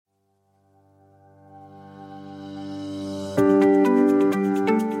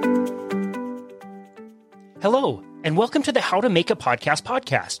Hello, and welcome to the How to Make a Podcast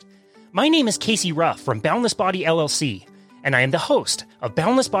podcast. My name is Casey Ruff from Boundless Body LLC, and I am the host of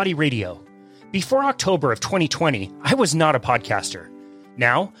Boundless Body Radio. Before October of 2020, I was not a podcaster.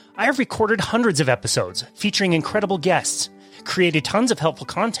 Now, I have recorded hundreds of episodes featuring incredible guests, created tons of helpful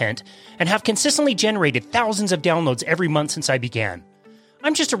content, and have consistently generated thousands of downloads every month since I began.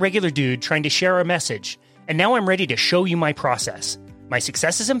 I'm just a regular dude trying to share a message, and now I'm ready to show you my process, my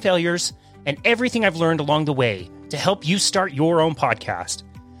successes and failures, and everything I've learned along the way to help you start your own podcast.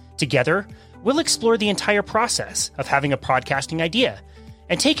 Together, we'll explore the entire process of having a podcasting idea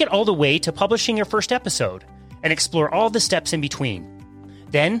and take it all the way to publishing your first episode and explore all the steps in between.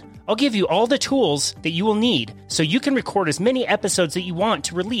 Then, I'll give you all the tools that you will need so you can record as many episodes that you want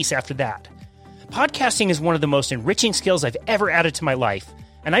to release after that. Podcasting is one of the most enriching skills I've ever added to my life,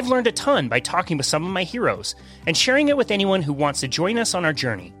 and I've learned a ton by talking with some of my heroes and sharing it with anyone who wants to join us on our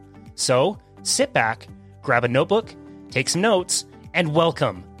journey. So, sit back, grab a notebook, take some notes, and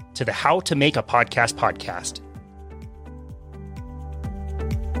welcome to the How to Make a Podcast podcast.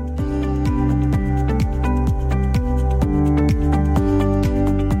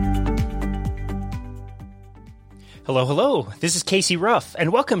 Hello. This is Casey Ruff,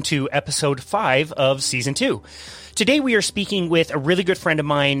 and welcome to episode 5 of season 2. Today we are speaking with a really good friend of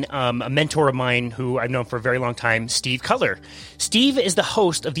mine, a mentor of mine who I've known for a very long time, Steve Cutler. Steve is the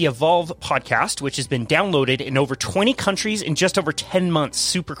host of the Evolve podcast, which has been downloaded in over 20 countries in just over 10 months.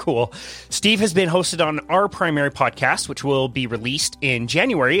 Super cool. Steve has been hosted on our primary podcast, which will be released in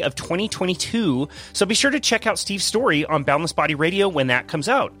January of 2022. So be sure to check out Steve's story on Boundless Body Radio when that comes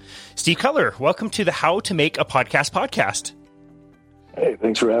out. Steve Cutler, welcome to the How to Make a Podcast. Hey,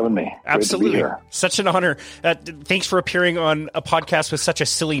 thanks for having me. Absolutely. Great to be here. Such an honor. Thanks for appearing on a podcast with such a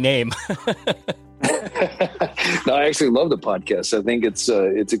silly name. No, I actually love the podcast. I think it's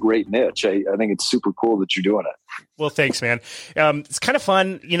a great niche. I think it's super cool that you're doing it. Well, thanks, man. It's kind of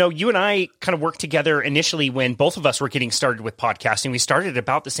fun. You know, you and I kind of worked together initially when both of us were getting started with podcasting. We started at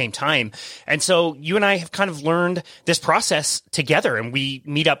about the same time. And so you and I have kind of learned this process together, and we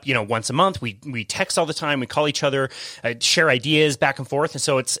meet up, once a month. We text all the time. We call each other, share ideas back and forth. And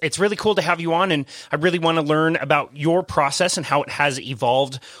so it's really cool to have you on. And I really want to learn about your process and how it has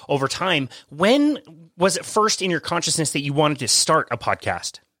evolved over time. When was it first in your consciousness that you wanted to start a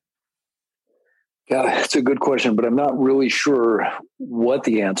podcast? Yeah, that's a good question, but I'm not really sure what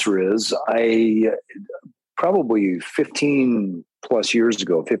the answer is. I probably 15 plus years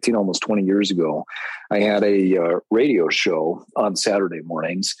ago, 15, almost 20 years ago, I had a radio show on Saturday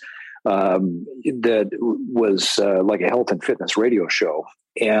mornings that was like a health and fitness radio show.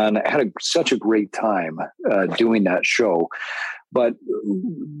 And I had such a great time doing that show. But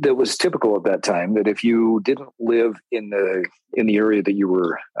that was typical at that time that if you didn't live in the area that you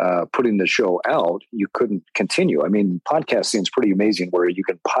were putting the show out, you couldn't continue. I mean, podcasting is pretty amazing where you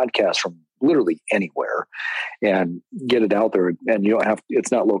can podcast from literally anywhere and get it out there, and you don't have,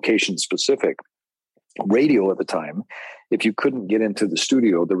 it's not location specific. Radio at the time, if you couldn't get into the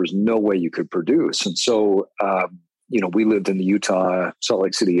studio, there was no way you could produce. And so, we lived in the Utah, Salt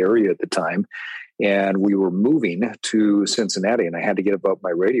Lake City area at the time. And we were moving to Cincinnati, and I had to get about my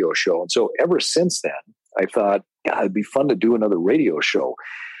radio show. And so ever since then, I thought, God, it'd be fun to do another radio show.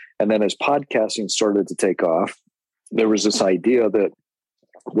 And then as podcasting started to take off, there was this idea that,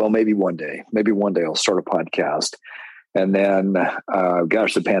 well, maybe one day I'll start a podcast. And then,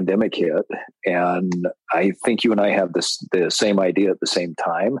 the pandemic hit. And I think you and I had the same idea at the same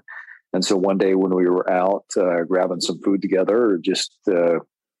time. And so one day when we were out grabbing some food together, just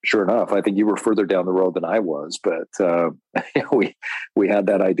sure enough, I think you were further down the road than I was, but we had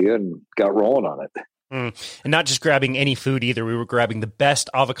that idea and got rolling on it. And not just grabbing any food either. We were grabbing the best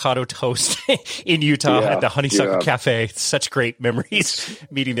avocado toast in Utah at the Honeysuckle Cafe. Such great memories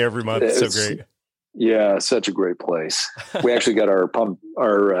meeting there every month. So great. Yeah, such a great place. We actually got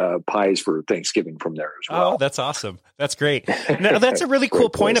our pies for Thanksgiving from there as well. Oh, that's awesome. That's great. Now, that's a really cool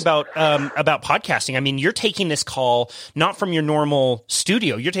point about podcasting. I mean, you're taking this call not from your normal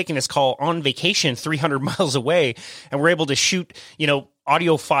studio. You're taking this call on vacation 300 miles away, and we're able to shoot,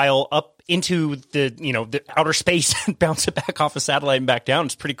 audio file up into the outer space and bounce it back off a satellite and back down.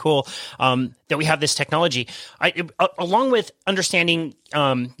 It's pretty cool that we have this technology. Along with understanding,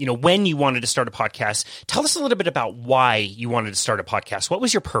 when you wanted to start a podcast, tell us a little bit about why you wanted to start a podcast. What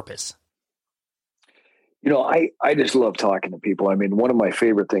was your purpose? I just love talking to people. I mean, one of my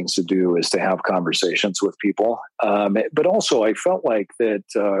favorite things to do is to have conversations with people. But also I felt like that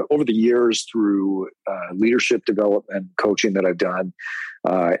over the years through leadership development, coaching that I've done,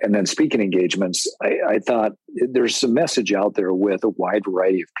 and then speaking engagements, I thought there's some message out there with a wide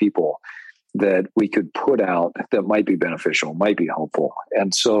variety of people. that we could put out that might be beneficial, might be helpful.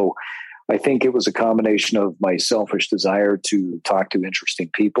 And so I think it was a combination of my selfish desire to talk to interesting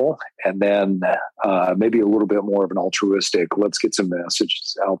people, and then maybe a little bit more of an altruistic, let's get some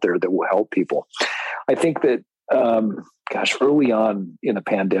messages out there that will help people. I think that, early on in the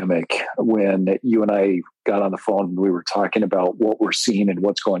pandemic, when you and I got on the phone and we were talking about what we're seeing and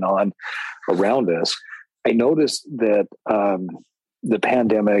what's going on around us, I noticed that the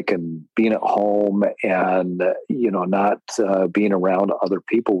pandemic and being at home and, not being around other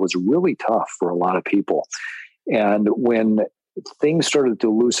people was really tough for a lot of people. And when things started to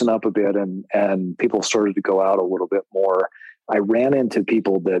loosen up a bit and people started to go out a little bit more, I ran into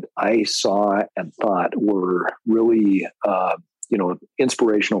people that I saw and thought were really,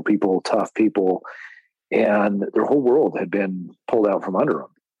 inspirational people, tough people, and their whole world had been pulled out from under them.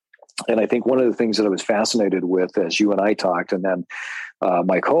 And I think one of the things that I was fascinated with, as you and I talked, and then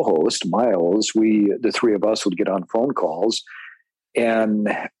my co-host, Miles, the three of us would get on phone calls, and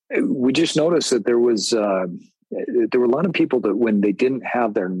we just noticed that there were a lot of people that when they didn't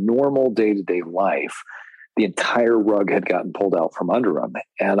have their normal day-to-day life, the entire rug had gotten pulled out from under them.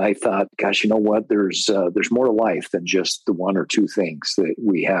 And I thought, gosh, you know what? There's more to life than just the one or two things that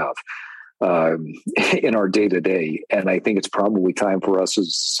we have in our day to day. And I think it's probably time for us as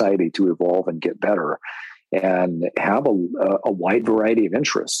a society to evolve and get better and have a wide variety of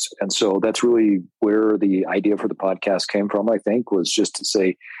interests. And so that's really where the idea for the podcast came from, I think, was just to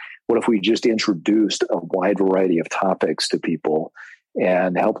say, what if we just introduced a wide variety of topics to people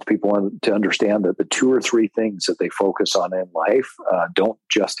and helped people to understand that the two or three things that they focus on in life don't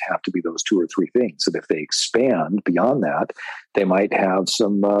just have to be those two or three things. That if they expand beyond that, they might have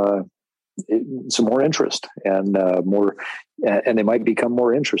some more interest and and they might become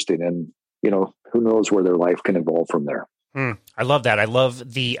more interested. And who knows where their life can evolve from there. I love that. I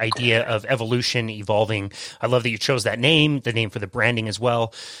love the idea of evolution, evolving. I love that you chose that name, the name for the branding as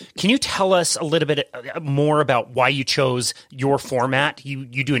well. Can you tell us a little bit more about why you chose your format? You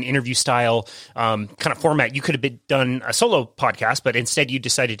do an interview style kind of format. You could have done a solo podcast, but instead you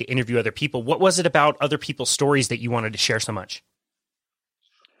decided to interview other people. What was it about other people's stories that you wanted to share so much?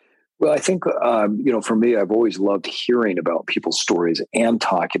 Well, I think, for me, I've always loved hearing about people's stories and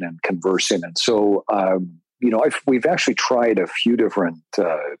talking and conversing. And so, we've actually tried a few different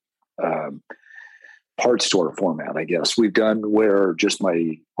parts to our format, I guess. We've done where just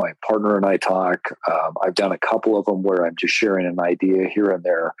my partner and I talk. I've done a couple of them where I'm just sharing an idea here and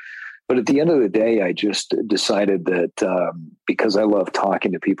there. But at the end of the day, I just decided that because I love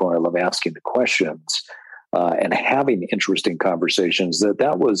talking to people and I love asking the questions, and having interesting conversations,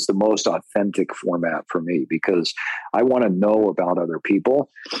 that was the most authentic format for me, because I want to know about other people.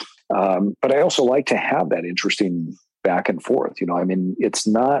 But I also like to have that interesting back and forth. It's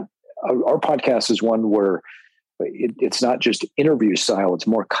not, our podcast is one where it's not just interview style, it's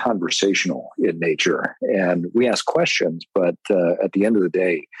more conversational in nature. And we ask questions, but at the end of the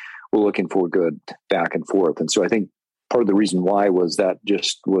day, we're looking for good back and forth. And so I think part of the reason why was that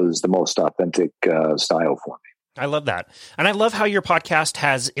just was the most authentic style for me. I love that. And I love how your podcast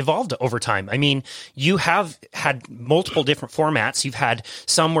has evolved over time. I mean, you have had multiple different formats. You've had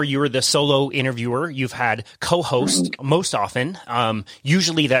some where you were the solo interviewer. You've had co-host most often.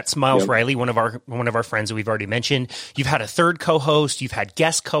 Usually that's Miles Riley, one of our friends that we've already mentioned. You've had a third co-host. You've had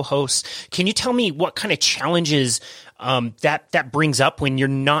guest co-hosts. Can you tell me what kind of challenges that brings up when you're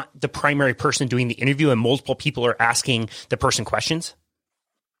not the primary person doing the interview and multiple people are asking the person questions?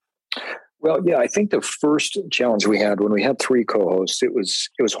 Well, yeah, I think the first challenge we had when we had three co-hosts, it was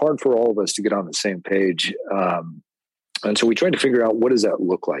hard for all of us to get on the same page, and so we tried to figure out, what does that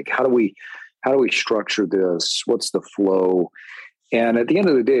look like? How do we structure this? What's the flow? And at the end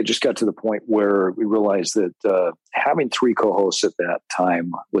of the day, it just got to the point where we realized that having three co-hosts at that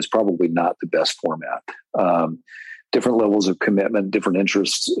time was probably not the best format. Different levels of commitment, different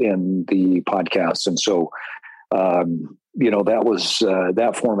interests in the podcast, and so.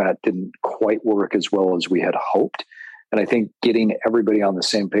 That format didn't quite work as well as we had hoped. And I think getting everybody on the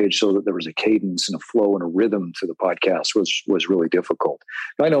same page so that there was a cadence and a flow and a rhythm to the podcast was really difficult.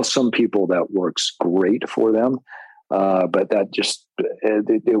 I know some people that works great for them, but that just,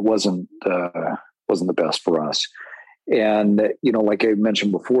 it wasn't the best for us. And, like I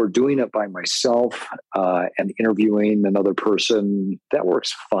mentioned before, doing it by myself and interviewing another person, that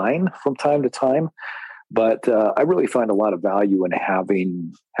works fine from time to time. But I really find a lot of value in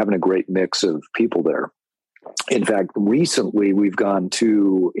having a great mix of people there. In fact, recently we've gone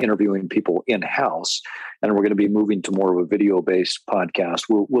to interviewing people in-house, and we're going to be moving to more of a video-based podcast.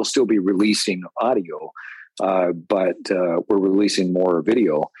 We'll still be releasing audio, but we're releasing more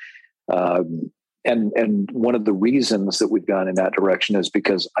video. And one of the reasons that we've gone in that direction is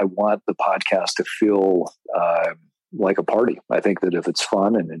because I want the podcast to feel like a party. I think that if it's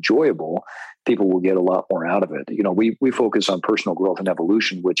fun and enjoyable, people will get a lot more out of it. You know, we focus on personal growth and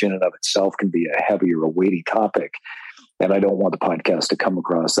evolution, which in and of itself can be a heavy or a weighty topic. And I don't want the podcast to come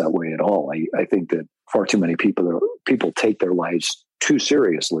across that way at all. I think that far too many people take their lives too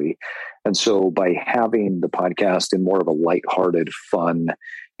seriously. And so by having the podcast in more of a lighthearted, fun,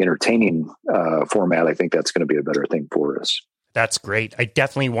 entertaining format, I think that's going to be a better thing for us. That's great. I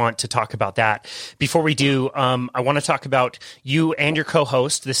definitely want to talk about that. Before we do, I want to talk about you and your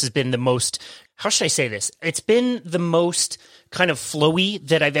co-host. This has been the most, how should I say this? It's been the most kind of flowy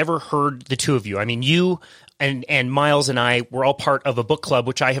that I've ever heard the two of you. I mean, you and Miles and I were all part of a book club,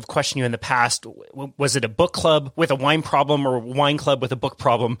 which I have questioned you in the past. Was it a book club with a wine problem or a wine club with a book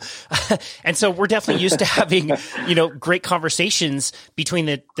problem? And so we're definitely used to having, great conversations between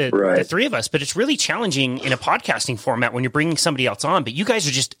the three of us, but it's really challenging in a podcasting format when you're bringing somebody else on. But you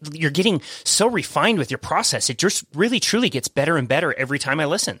guys you're getting so refined with your process. It just really, truly gets better and better every time I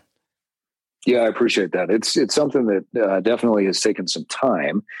listen. Yeah, I appreciate that. It's something that definitely has taken some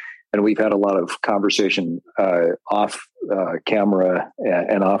time. And we've had a lot of conversation off camera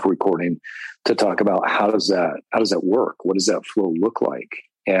and off recording to talk about how does that work? What does that flow look like?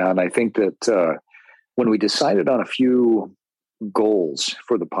 And I think that when we decided on a few goals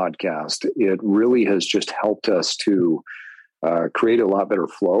for the podcast, it really has just helped us to create a lot better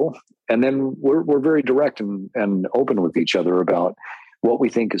flow. And then we're very direct and open with each other about what we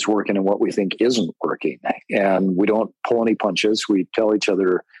think is working and what we think isn't working. And we don't pull any punches. We tell each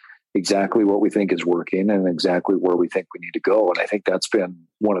other exactly what we think is working and exactly where we think we need to go. And I think that's been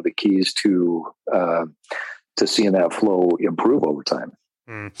one of the keys to seeing that flow improve over time.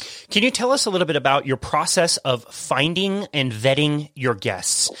 Can you tell us a little bit about your process of finding and vetting your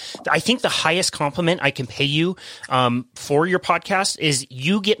guests? I think the highest compliment I can pay you for your podcast is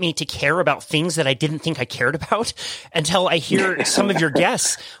you get me to care about things that I didn't think I cared about until I hear some of your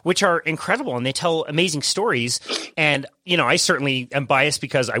guests, which are incredible, and they tell amazing stories. And, I certainly am biased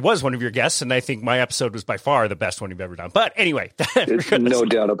because I was one of your guests, and I think my episode was by far the best one you've ever done. But anyway. No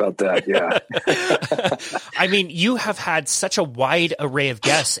doubt about that, yeah. I mean, you have had such a wide array of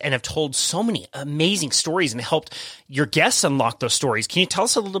guests and have told so many amazing stories and helped your guests unlock those stories. Can you tell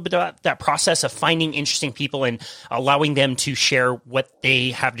us a little bit about that process of finding interesting people and allowing them to share what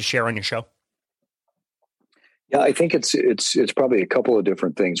they have to share on your show? Yeah, I think it's probably a couple of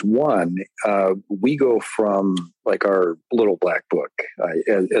different things. One, we go from like our little black book,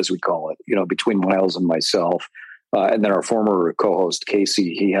 as we call it, between Miles and myself. And then our former co-host,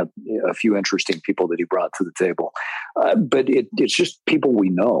 Casey, he had a few interesting people that he brought to the table. But it's just people we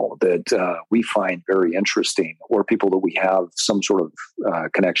know that we find very interesting, or people that we have some sort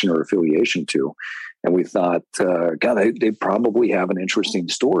of connection or affiliation to. And we thought, God, they probably have an interesting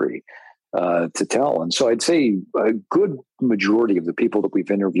story to tell. And so I'd say a good majority of the people that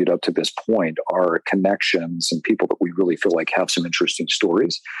we've interviewed up to this point are connections and people that we really feel like have some interesting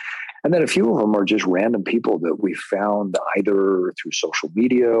stories. And then a few of them are just random people that we found either through social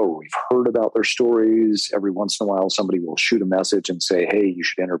media or we've heard about their stories. Every once in a while, somebody will shoot a message and say, hey, you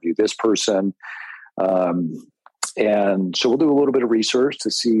should interview this person. And so we'll do a little bit of research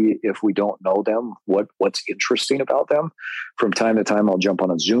to see if we don't know them, what's interesting about them. From time to time, I'll jump on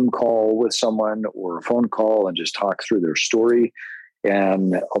a Zoom call with someone or a phone call and just talk through their story.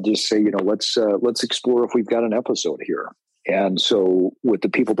 And I'll just say, let's explore if we've got an episode here. And so with the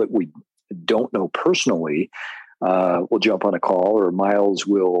people that we don't know personally, we'll jump on a call, or Miles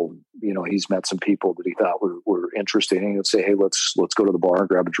will, he's met some people that he thought were interesting. And he'll say, hey, let's go to the bar and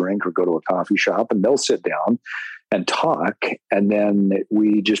grab a drink or go to a coffee shop, and they'll sit down and talk. And then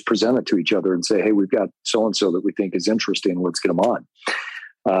we just present it to each other and say, hey, we've got so-and-so that we think is interesting. Let's get them on.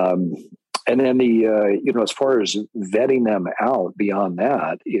 And then as far as vetting them out beyond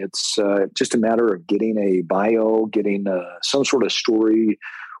that, it's just a matter of getting a bio, getting some sort of story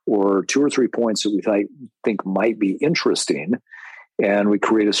or 2 or 3 points that we think might be interesting. And we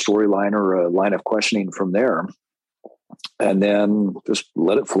create a storyline or a line of questioning from there, and then just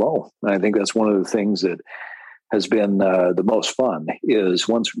let it flow. And I think that's one of the things that has been the most fun is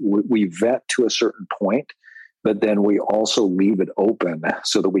once we vet to a certain point, but then we also leave it open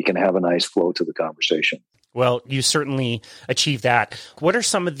so that we can have a nice flow to the conversation. Well, you certainly achieved that. What are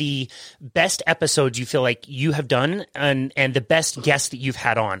some of the best episodes you feel like you have done and the best guests that you've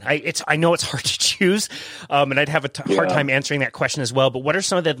had on? I know it's hard to choose, and I'd have a hard time answering that question as well, but what are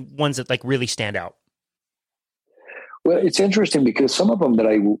some of the ones that really stand out? Well, it's interesting because some of them that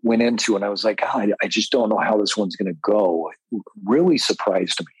I went into and I was like, I just don't know how this one's going to go, really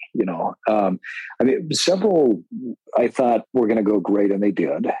surprised me. I mean, several I thought were going to go great, and they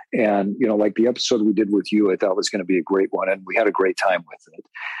did. And, like the episode we did with you, I thought was going to be a great one, and we had a great time with it.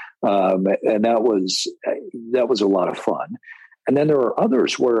 And that was a lot of fun. And then there are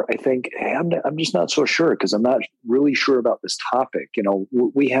others where I think, hey, I'm just not so sure because I'm not really sure about this topic.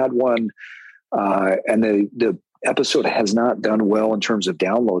 We had one, and the episode has not done well in terms of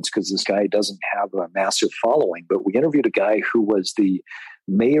downloads because this guy doesn't have a massive following. But we interviewed a guy who was the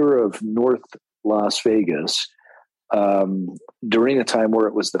mayor of North Las Vegas during a time where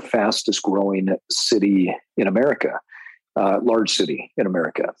it was the fastest growing city in America. Large city in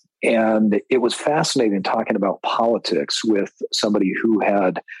America. And it was fascinating talking about politics with somebody who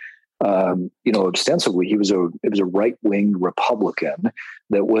had, ostensibly, it was a right-wing Republican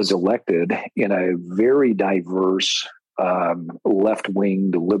that was elected in a very diverse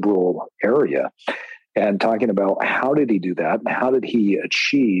left-wing liberal area, and talking about how did he do that and how did he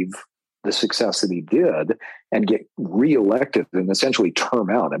achieve the success that he did and get reelected and essentially term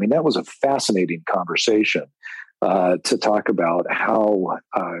out. I mean, that was a fascinating conversation. To talk about how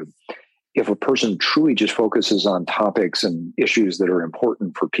if a person truly just focuses on topics and issues that are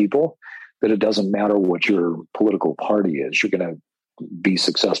important for people, that it doesn't matter what your political party is, you're going to be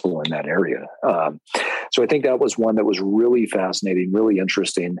successful in that area. So I think that was one that was really fascinating, really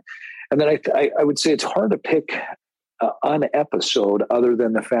interesting. And then I would say it's hard to pick an episode other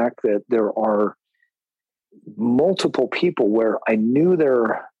than the fact that there are multiple people where I know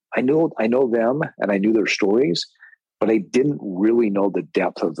them and I knew their stories, but I didn't really know the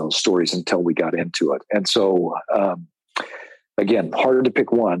depth of those stories until we got into it. And so, again, harder to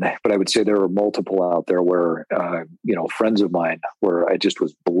pick one, but I would say there are multiple out there where, friends of mine where I just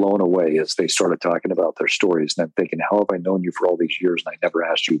was blown away as they started talking about their stories. And I'm thinking, how have I known you for all these years and I never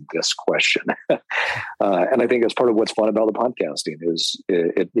asked you this question? And I think that's part of what's fun about the podcasting is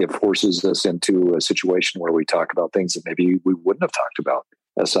it forces us into a situation where we talk about things that maybe we wouldn't have talked about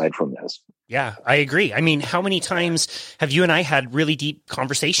aside from this. Yeah, I agree. I mean, how many times have you and I had really deep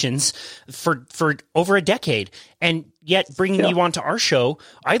conversations for over a decade? And yet bringing you onto our show,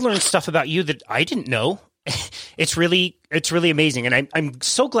 I learned stuff about you that I didn't know. It's really amazing. And I'm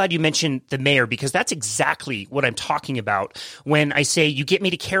so glad you mentioned the mayor, because that's exactly what I'm talking about when I say you get me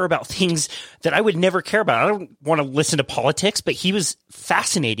to care about things that I would never care about. I don't want to listen to politics, but he was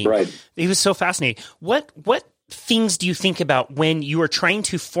fascinating. Right. He was so fascinating. What things do you think about when you are trying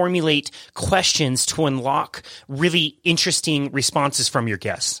to formulate questions to unlock really interesting responses from your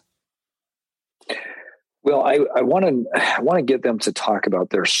guests? Well, I want to get them to talk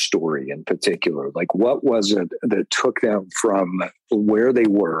about their story in particular. Like, what was it that took them from where they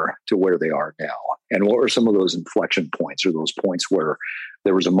were to where they are now? And what were some of those inflection points, or those points where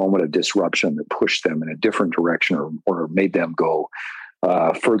there was a moment of disruption that pushed them in a different direction or made them go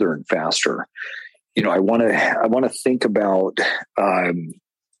further and faster? I want to think about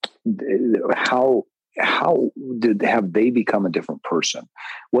how have they become a different person?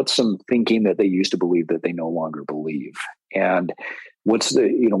 What's some thinking that they used to believe that they no longer believe? And what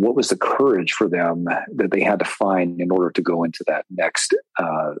was the courage for them that they had to find in order to go into that next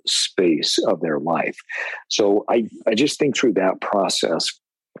space of their life? So I just think through that process.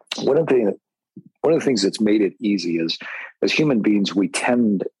 One of the things that's made it easy is, as human beings, we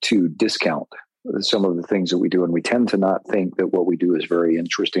tend to discount some of the things that we do, and we tend to not think that what we do is very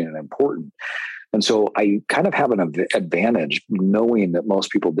interesting and important. And so I kind of have an advantage knowing that most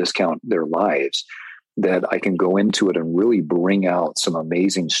people discount their lives, that I can go into it and really bring out some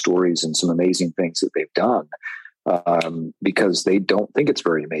amazing stories and some amazing things that they've done, because they don't think it's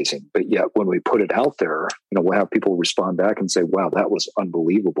very amazing. But yet when we put it out there, we'll have people respond back and say, wow, that was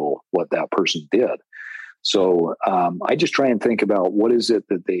unbelievable what that person did. So I just try and think about what is it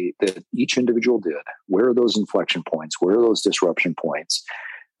that each individual did? Where are those inflection points? Where are those disruption points?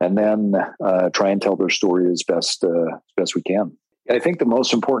 And then try and tell their story as best we can. I think the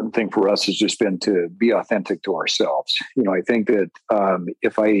most important thing for us has just been to be authentic to ourselves. I think that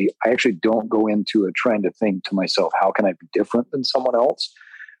if I actually don't go into it trying to think to myself, how can I be different than someone else?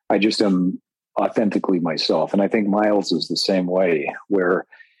 I just am authentically myself. And I think Miles is the same way, where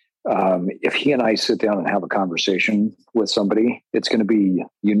if he and I sit down and have a conversation with somebody, it's going to be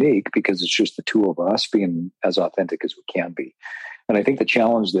unique because it's just the two of us being as authentic as we can be. And I think the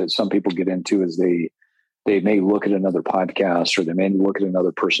challenge that some people get into is they may look at another podcast, or they may look at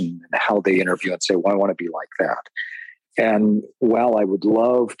another person and how they interview and say, well, I want to be like that. And while I would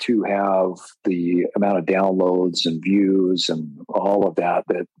love to have the amount of downloads and views and all of that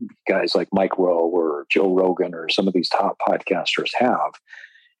guys like Mike Rowe or Joe Rogan or some of these top podcasters have,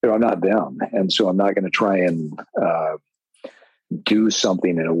 I'm not them. And so I'm not going to try and, do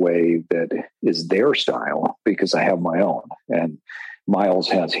something in a way that is their style because I have my own and Miles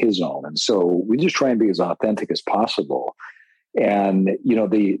has his own. And so we just try and be as authentic as possible. And,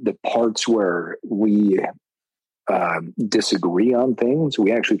 the parts where we disagree on things,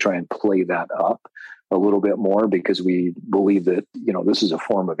 we actually try and play that up a little bit more because we believe that, this is a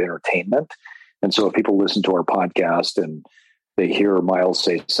form of entertainment. And so if people listen to our podcast and they hear Miles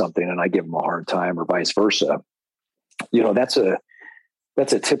say something and I give them a hard time or vice versa, that's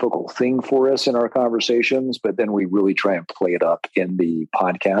a typical thing for us in our conversations, but then we really try and play it up in the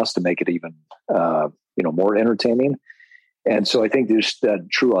podcast to make it even, more entertaining. And so I think there's that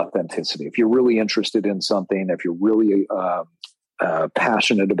true authenticity. If you're really interested in something, if you're really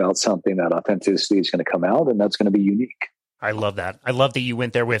passionate about something, that authenticity is going to come out and that's going to be unique. I love that. I love that you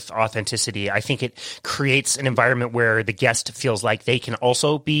went there with authenticity. I think it creates an environment where the guest feels like they can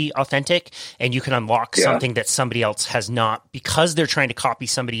also be authentic and you can unlock something that somebody else has not because they're trying to copy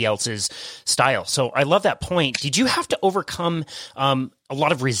somebody else's style. So I love that point. Did you have to overcome a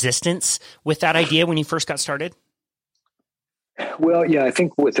lot of resistance with that idea when you first got started? Well, yeah, I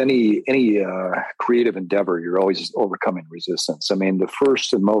think with any creative endeavor, you're always overcoming resistance. I mean, the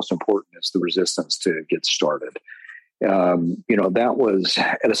first and most important is the resistance to get started. That was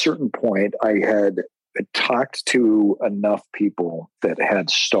at a certain point, I had talked to enough people that had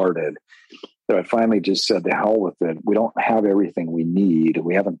started that I finally just said, to hell with it. We don't have everything we need.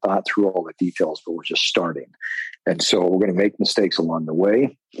 We haven't thought through all the details, but we're just starting. And so we're going to make mistakes along the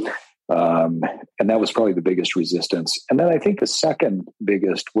way. And that was probably the biggest resistance. And then I think the second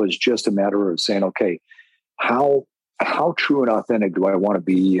biggest was just a matter of saying, okay, how true and authentic do I want to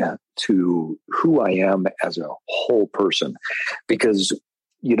be to who I am as a whole person? Because,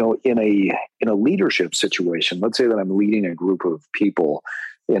 in a leadership situation, let's say that I'm leading a group of people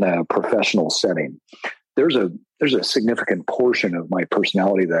in a professional setting, there's a significant portion of my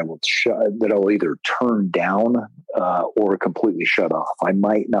personality that I'll either turn down or completely shut off. I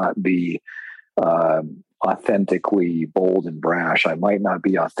might not be authentically bold and brash. I might not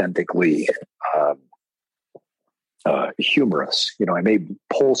be authentically humorous. I may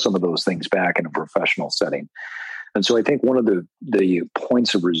pull some of those things back in a professional setting. And so I think one of the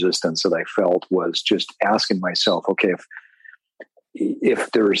points of resistance that I felt was just asking myself, okay,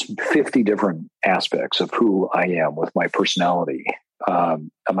 if there's 50 different aspects of who I am with my personality,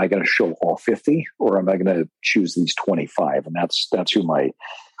 am I going to show all 50 or am I going to choose these 25? And that's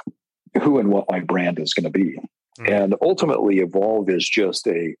who and what my brand is going to be. Mm-hmm. And ultimately Evolve is just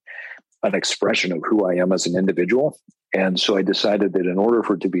an expression of who I am as an individual. And so I decided that in order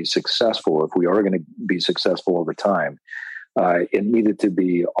for it to be successful, if we are going to be successful over time, it needed to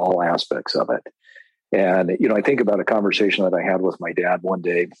be all aspects of it. And, I think about a conversation that I had with my dad one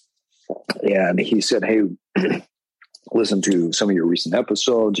day, and he said, hey, listen to some of your recent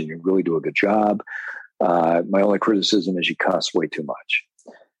episodes and you really do a good job. My only criticism is you cuss way too much.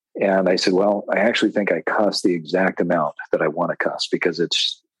 And I said, well, I actually think I cuss the exact amount that I want to cuss because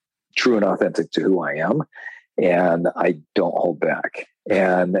it's true and authentic to who I am. And I don't hold back.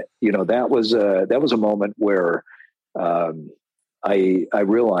 And, that was a moment where, I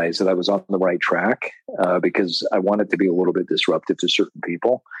realized that I was on the right track because I wanted to be a little bit disruptive to certain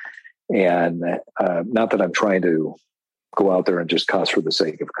people. And not that I'm trying to go out there and just cuss for the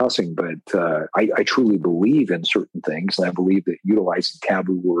sake of cussing, but I truly believe in certain things. And I believe that utilizing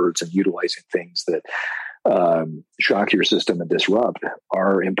taboo words and utilizing things that shock your system and disrupt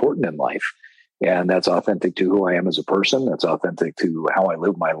are important in life. And that's authentic to who I am as a person. That's authentic to how I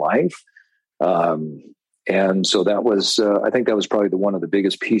live my life. And so that was, I think that was probably one of the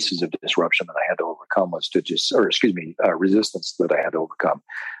biggest pieces of disruption that I had to overcome resistance that I had to overcome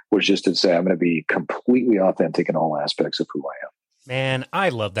was just to say, I'm going to be completely authentic in all aspects of who I am. Man, I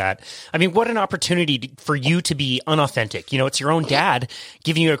love that. I mean, what an opportunity for you to be unauthentic. It's your own dad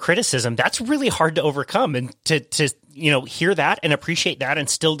giving you a criticism. That's really hard to overcome. And to hear that and appreciate that and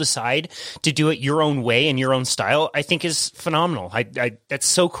still decide to do it your own way and your own style, I think is phenomenal. That's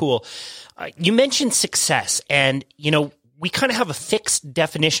so cool. You mentioned success and, we kind of have a fixed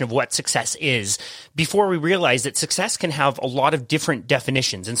definition of what success is before we realize that success can have a lot of different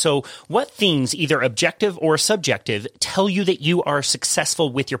definitions. And so what things, either objective or subjective, tell you that you are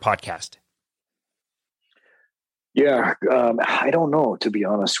successful with your podcast? Yeah, I don't know, to be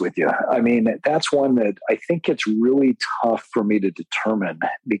honest with you. I mean, that's one that I think it's really tough for me to determine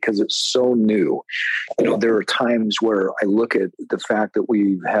because it's so new. There are times where I look at the fact that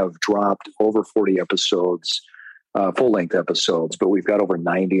we have dropped over 40 episodes, full-length episodes, but we've got over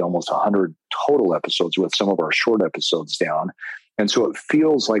 90, almost 100 total episodes with some of our short episodes down. And so it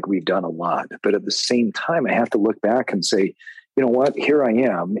feels like we've done a lot. But at the same time, I have to look back and say, you know what? Here I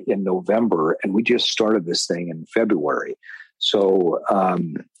am in November, and we just started this thing in February. So,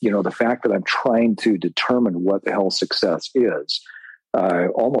 the fact that I'm trying to determine what the hell success is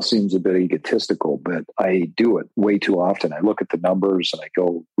almost seems a bit egotistical, but I do it way too often. I look at the numbers and I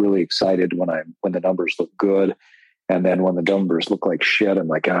go really excited when the numbers look good. And then when the numbers look like shit, I'm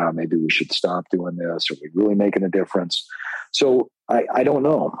like, maybe we should stop doing this. Are we really making a difference? So I don't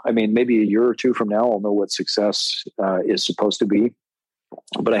know. I mean, maybe a year or two from now, I'll know what success is supposed to be.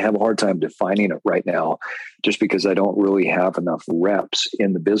 But I have a hard time defining it right now just because I don't really have enough reps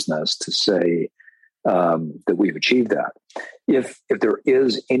in the business to say that we've achieved that. If there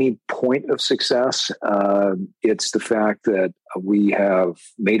is any point of success, it's the fact that we have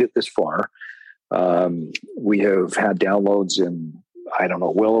made it this far. We have had downloads in, I don't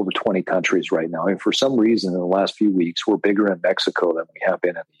know, well over 20 countries right now. And for some reason, in the last few weeks, we're bigger in Mexico than we have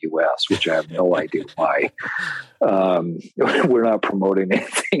been in the U.S., which I have no idea why. We're not promoting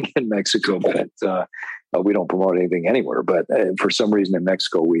anything in Mexico, but we don't promote anything anywhere. But for some reason in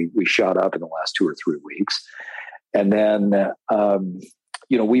Mexico, we shot up in the last 2 or 3 weeks. And then,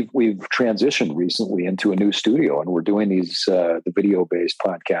 we've transitioned recently into a new studio, and we're doing these the video-based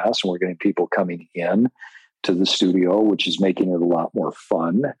podcasts, and we're getting people coming in to the studio, which is making it a lot more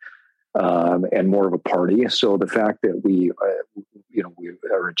fun and more of a party. So the fact that we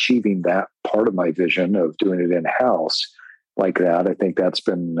are achieving that part of my vision of doing it in-house like that, I think that's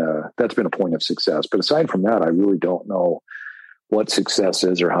been a point of success. But aside from that, I really don't know what success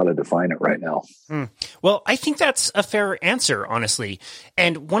is or how to define it right now. Well, I think that's a fair answer, honestly.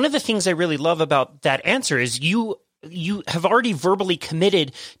 And one of the things I really love about that answer is you have already verbally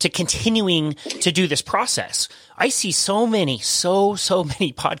committed to continuing to do this process. I see so many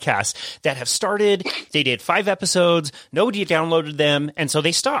podcasts that have started, they did 5 episodes, nobody downloaded them, and so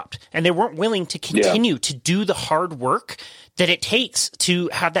they stopped. And they weren't willing to continue to do the hard work that it takes to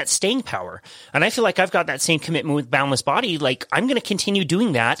have that staying power. And I feel like I've got that same commitment with Boundless Body. Like, I'm going to continue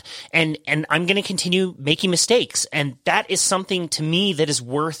doing that, and I'm going to continue making mistakes. And that is something to me that is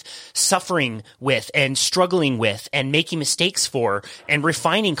worth suffering with and struggling with and making mistakes for and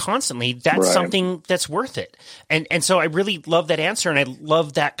refining constantly. That's something that's worth it. And so I really love that answer, and I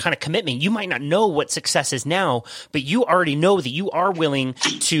love that kind of commitment. You might not know what success is now, but you already know that you are willing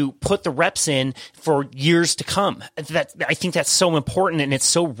to put the reps in for years to come. I think that's so important, and it's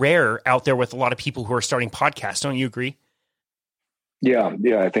so rare out there with a lot of people who are starting podcasts. Don't you agree? Yeah,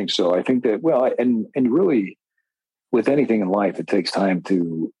 I think so. I think that, well, and really with anything in life, it takes time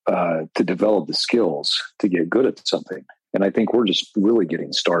to develop the skills to get good at something. And I think we're just really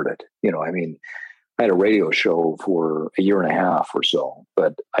getting started. I had a radio show for a year and a half or so,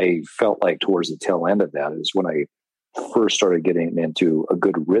 but I felt like towards the tail end of that is when I first started getting into a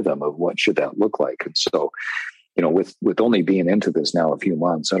good rhythm of what should that look like. And so, with only being into this now a few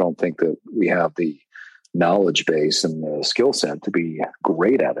months, I don't think that we have the knowledge base and the skill set to be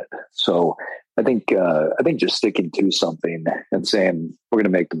great at it. So I think just sticking to something and saying we're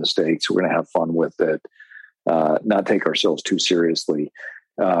going to make the mistakes, we're going to have fun with it, not take ourselves too seriously.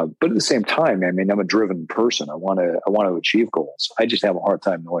 But at the same time, I mean, I'm a driven person. I want to achieve goals. I just have a hard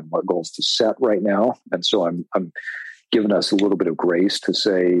time knowing what goals to set right now, and so I'm giving us a little bit of grace to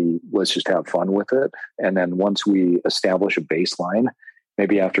say let's just have fun with it. And then once we establish a baseline,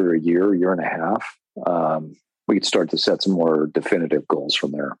 maybe after a year and a half, we could start to set some more definitive goals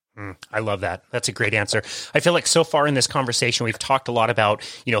from there. I love that. That's a great answer. I feel like so far in this conversation, we've talked a lot about,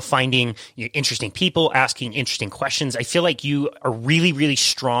 finding interesting people, asking interesting questions. I feel like you are really, really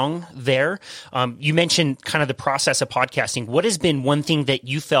strong there. You mentioned kind of the process of podcasting. What has been one thing that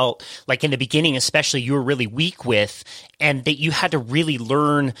you felt like in the beginning, especially, you were really weak with, and that you had to really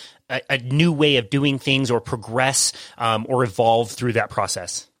learn a new way of doing things or progress or evolve through that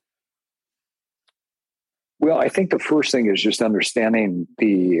process? Well, I think the first thing is just understanding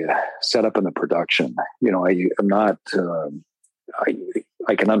the setup and the production. I'm not,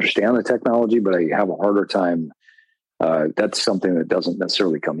 I can understand the technology, but I have a harder time. That's something that doesn't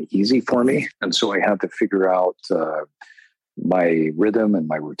necessarily come easy for me. And so I have to figure out my rhythm and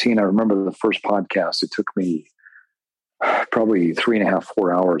my routine. I remember the first podcast, it took me probably 3.5,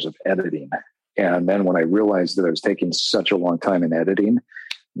 4 hours of editing. And then when I realized that I was taking such a long time in editing,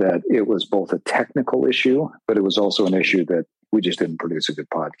 that it was both a technical issue, but it was also an issue that we just didn't produce a good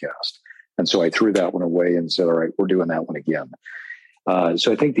podcast. And so I threw that one away and said, all right, we're doing that one again.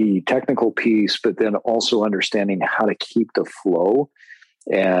 So I think the technical piece, but then also understanding how to keep the flow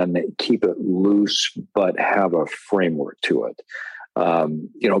and keep it loose, but have a framework to it.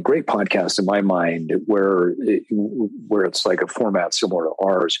 Great podcast in my mind where it's like a format similar to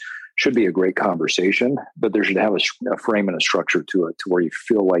ours should be a great conversation, but there should have a frame and a structure to it to where you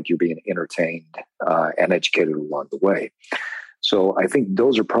feel like you're being entertained and educated along the way. So I think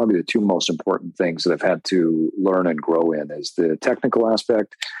those are probably the two most important things that I've had to learn and grow in, is the technical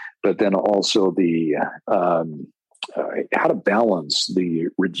aspect, but then also the how to balance the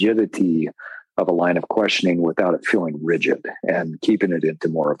rigidity of a line of questioning without it feeling rigid and keeping it into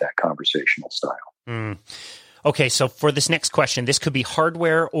more of that conversational style. Mm. Okay, so for this next question, this could be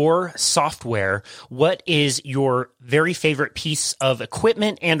hardware or software. What is your very favorite piece of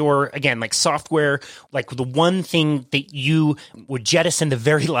equipment and or, again, like software, like the one thing that you would jettison the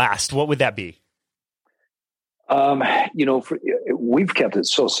very last? What would that be? We've kept it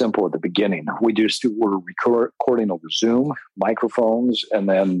so simple at the beginning. We're recording over Zoom, microphones, and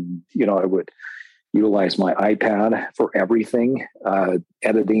then, I would utilize my iPad for everything,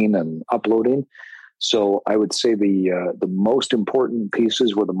 editing and uploading. So I would say the most important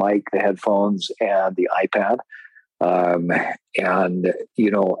pieces were the mic, the headphones, and the iPad.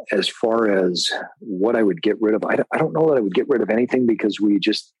 As far as what I would get rid of, I don't know that I would get rid of anything because we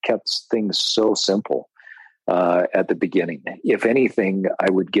just kept things so simple at the beginning. If anything, I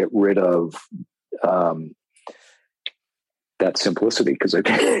would get rid of that simplicity, because I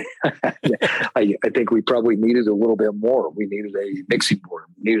think we probably needed a little bit more. We needed a mixing board,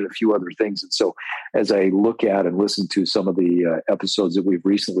 we needed a few other things. And so as I look at and listen to some of the episodes that we've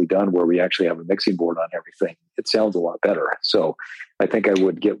recently done where we actually have a mixing board on everything, it sounds a lot better. So I think I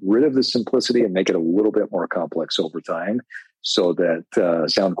would get rid of the simplicity and make it a little bit more complex over time, so that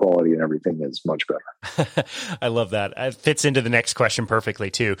sound quality and everything is much better. I love that. It fits into the next question perfectly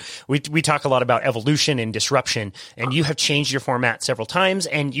too. We talk a lot about evolution and disruption, and you have changed your format several times,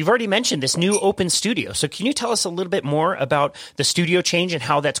 and you've already mentioned this new open studio. So can you tell us a little bit more about the studio change and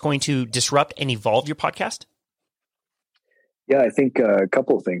how that's going to disrupt and evolve your podcast? Yeah, I think a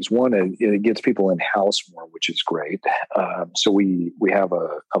couple of things. One, it gets people in-house more, which is great. So we have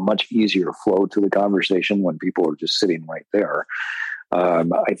a much easier flow to the conversation when people are just sitting right there.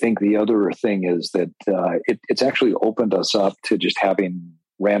 I think the other thing is that it's actually opened us up to just having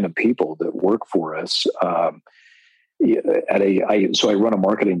random people that work for us. So I run a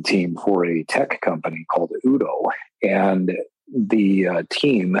marketing team for a tech company called Udo, and the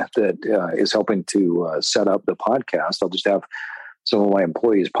team that is helping to set up the podcast, I'll just have some of my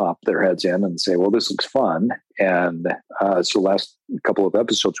employees pop their heads in and say, well, this looks fun. And so last couple of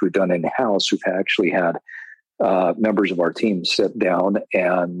episodes we've done in-house, we've actually had members of our team sit down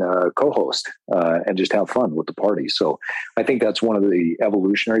and co-host and just have fun with the party. So I think that's one of the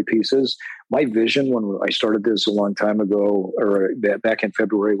evolutionary pieces. My vision when I started this a long time ago, or back in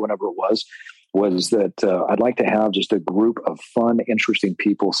February, whenever it was that I'd like to have just a group of fun, interesting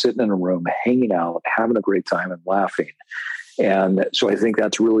people sitting in a room, hanging out, having a great time and laughing. And so I think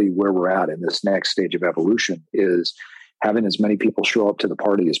that's really where we're at in this next stage of evolution, is having as many people show up to the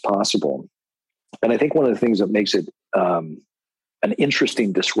party as possible. And I think one of the things that makes it an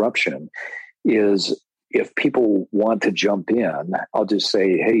interesting disruption is if people want to jump in, I'll just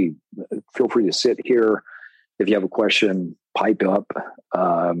say, hey, feel free to sit here. If you have a question, pipe up.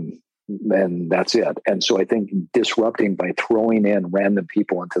 And that's it. And so I think disrupting by throwing in random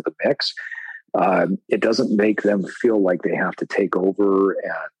people into the mix, it doesn't make them feel like they have to take over and,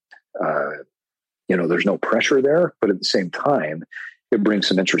 there's no pressure there. But at the same time, it brings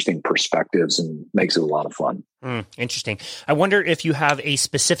some interesting perspectives and makes it a lot of fun. Interesting. I wonder if you have a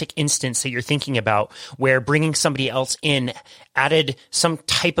specific instance that you're thinking about where bringing somebody else in added some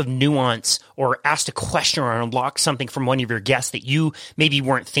type of nuance or asked a question or unlocked something from one of your guests that you maybe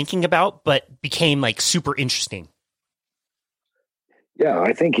weren't thinking about, but became like super interesting. Yeah,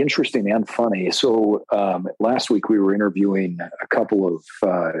 I think interesting and funny. So last week we were interviewing a couple of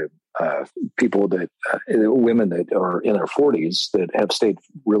people that women that are in their 40s that have stayed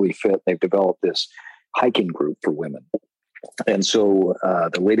really fit. They've developed this hiking group for women. And so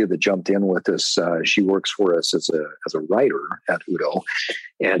the lady that jumped in with us, she works for us as a writer at Udo.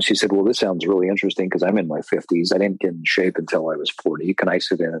 And she said, well, this sounds really interesting because I'm in my 50s. I didn't get in shape until I was 40. Can I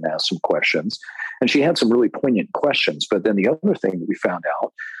sit in and ask some questions? And she had some really poignant questions. But then the other thing that we found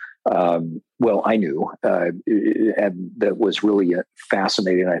out, I knew, and that was really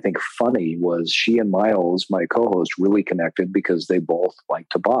fascinating, I think funny, was she and Miles, my co-host, really connected because they both like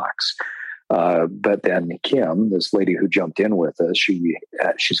to box. But then Kim, this lady who jumped in with us,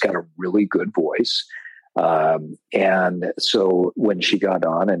 she's got a really good voice. And so when she got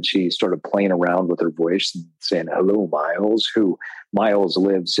on and she started playing around with her voice and saying, hello, Miles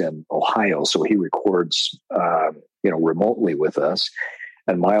lives in Ohio. So he records, remotely with us.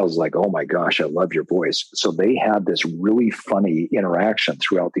 And Miles is like, oh my gosh, I love your voice. So they had this really funny interaction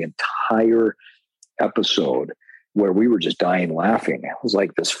throughout the entire episode where we were just dying laughing. It was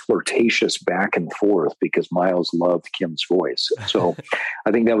like this flirtatious back and forth because Miles loved Kim's voice. So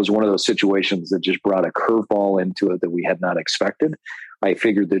I think that was one of those situations that just brought a curveball into it that we had not expected. I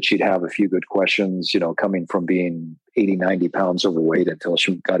figured that she'd have a few good questions, coming from being 80, 90 pounds overweight until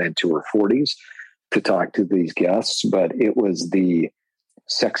she got into her 40s to talk to these guests. But it was the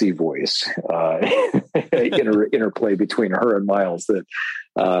sexy voice interplay between her and Miles that,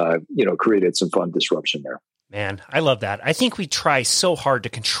 created some fun disruption there. Man, I love that. I think we try so hard to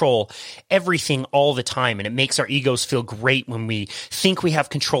control everything all the time, and it makes our egos feel great when we think we have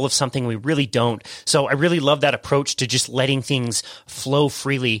control of something we really don't. So I really love that approach to just letting things flow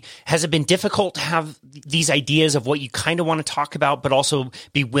freely. Has it been difficult to have these ideas of what you kind of want to talk about, but also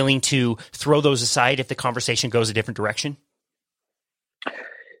be willing to throw those aside if the conversation goes a different direction?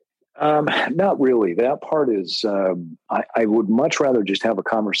 Not really. That part is, I would much rather just have a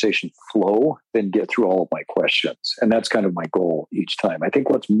conversation flow than get through all of my questions. And that's kind of my goal each time. I think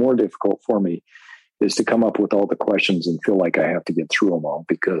what's more difficult for me is to come up with all the questions and feel like I have to get through them all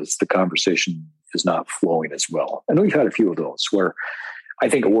because the conversation is not flowing as well. And we've had a few of those where I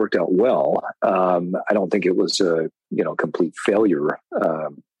think it worked out well. I don't think it was a, complete failure.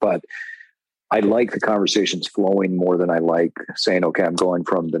 But I like the conversations flowing more than I like saying, okay, I'm going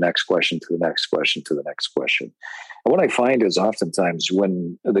from the next question to the next question to the next question. And what I find is oftentimes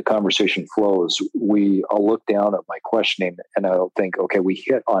when the conversation flows, I'll look down at my questioning and I'll think, okay, we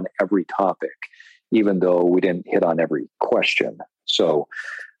hit on every topic, even though we didn't hit on every question. So,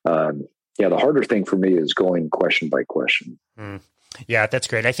 the harder thing for me is going question by question. Yeah, that's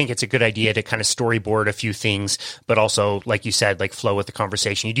great. I think it's a good idea to kind of storyboard a few things, but also, like you said, like flow with the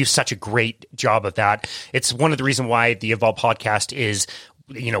conversation. You do such a great job of that. It's one of the reasons why the Evolve podcast is,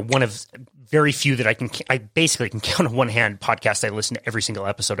 one of very few that I basically can count on one hand podcasts. I listen to every single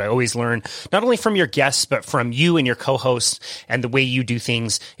episode. I always learn not only from your guests, but from you and your co-hosts and the way you do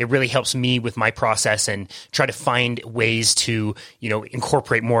things. It really helps me with my process and try to find ways to,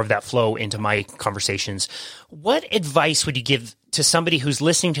 incorporate more of that flow into my conversations. What advice would you give to somebody who's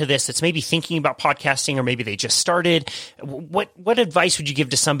listening to this that's maybe thinking about podcasting, or maybe they just started? What advice would you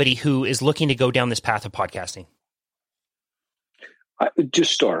give to somebody who is looking to go down this path of podcasting?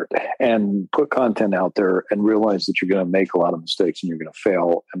 Just start and put content out there and realize that you're going to make a lot of mistakes and you're going to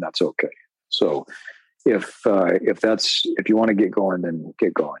fail, and that's okay. So if you want to get going, then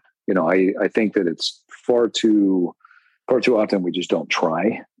get going. I think that it's far too often we just don't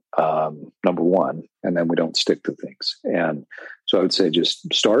try, number one, and then we don't stick to things. And so I would say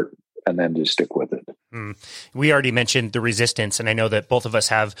just start and then just stick with it. We already mentioned the resistance, and I know that both of us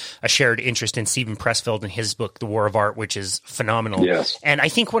have a shared interest in Stephen Pressfield and his book, The War of Art, which is phenomenal. Yes. And I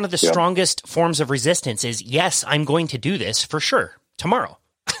think one of the strongest forms of resistance is, yes, I'm going to do this for sure tomorrow.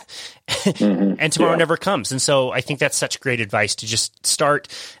 And tomorrow never comes. And so I think that's such great advice to just start,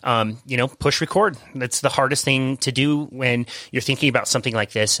 push record. That's the hardest thing to do when you're thinking about something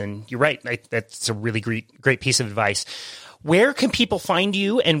like this. And you're right. That's a really great piece of advice. Where can people find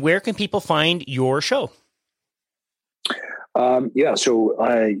you, and where can people find your show? So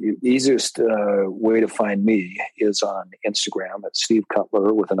easiest way to find me is on Instagram at Steve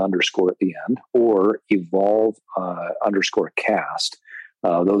Cutler with an underscore at the end, or Evolve _cast.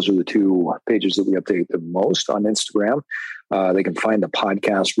 Those are the two pages that we update the most on Instagram. They can find the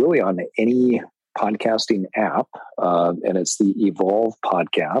podcast really on any podcasting app, and it's the Evolve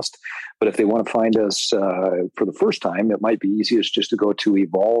podcast. But if they want to find us for the first time, it might be easiest just to go to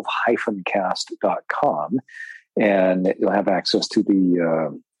evolve-cast.com, and you'll have access to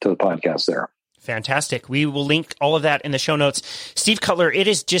the podcast there. Fantastic. We will link all of that in the show notes. Steve Cutler, it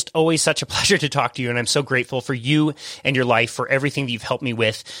is just always such a pleasure to talk to you, and I'm so grateful for you and your life, for everything that you've helped me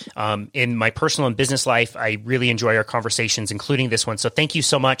with in my personal and business life. I really enjoy our conversations, including this one. So thank you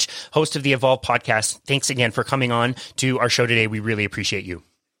so much, host of the Evolve podcast. Thanks again for coming on to our show today. We really appreciate you.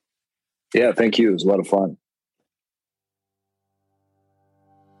 Yeah, thank you. It was a lot of fun.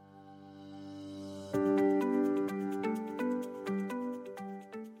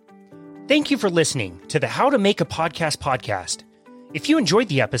 Thank you for listening to the How to Make a podcast. If you enjoyed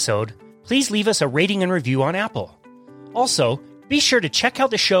the episode, please leave us a rating and review on Apple. Also, be sure to check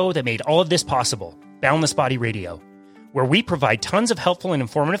out the show that made all of this possible, Boundless Body Radio, where we provide tons of helpful and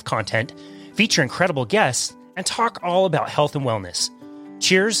informative content, feature incredible guests, and talk all about health and wellness.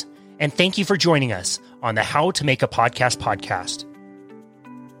 Cheers, and thank you for joining us on the How to Make a podcast.